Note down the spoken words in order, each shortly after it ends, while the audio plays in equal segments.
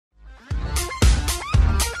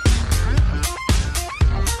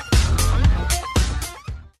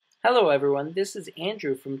Hello everyone, this is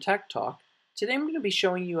Andrew from Tech Talk. Today I'm going to be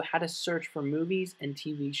showing you how to search for movies and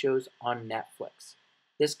TV shows on Netflix.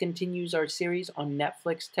 This continues our series on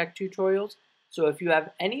Netflix tech tutorials, so if you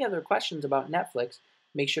have any other questions about Netflix,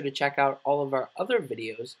 make sure to check out all of our other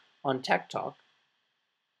videos on Tech Talk.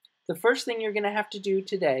 The first thing you're going to have to do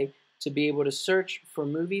today to be able to search for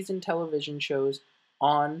movies and television shows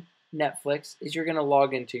on Netflix is you're going to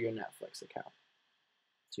log into your Netflix account.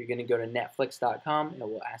 So you're going to go to netflix.com, it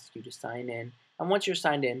will ask you to sign in, and once you're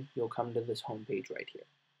signed in, you'll come to this homepage right here.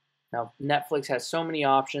 Now, Netflix has so many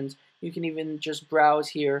options, you can even just browse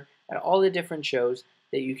here at all the different shows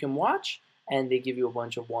that you can watch, and they give you a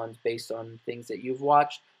bunch of ones based on things that you've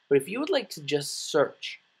watched. But if you would like to just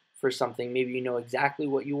search for something, maybe you know exactly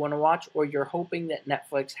what you want to watch, or you're hoping that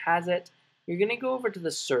Netflix has it, you're going to go over to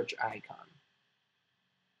the search icon.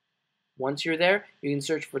 Once you're there, you can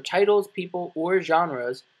search for titles, people, or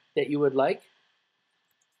genres that you would like.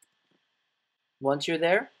 Once you're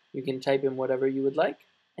there, you can type in whatever you would like,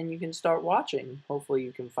 and you can start watching. Hopefully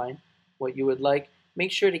you can find what you would like.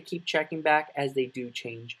 Make sure to keep checking back as they do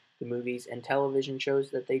change the movies and television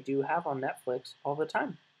shows that they do have on Netflix all the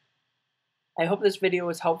time. I hope this video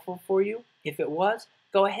was helpful for you. If it was,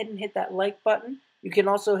 go ahead and hit that like button. You can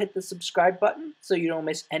also hit the subscribe button so you don't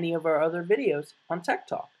miss any of our other videos on Tech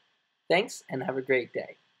Talk. Thanks, and have a great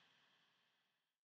day.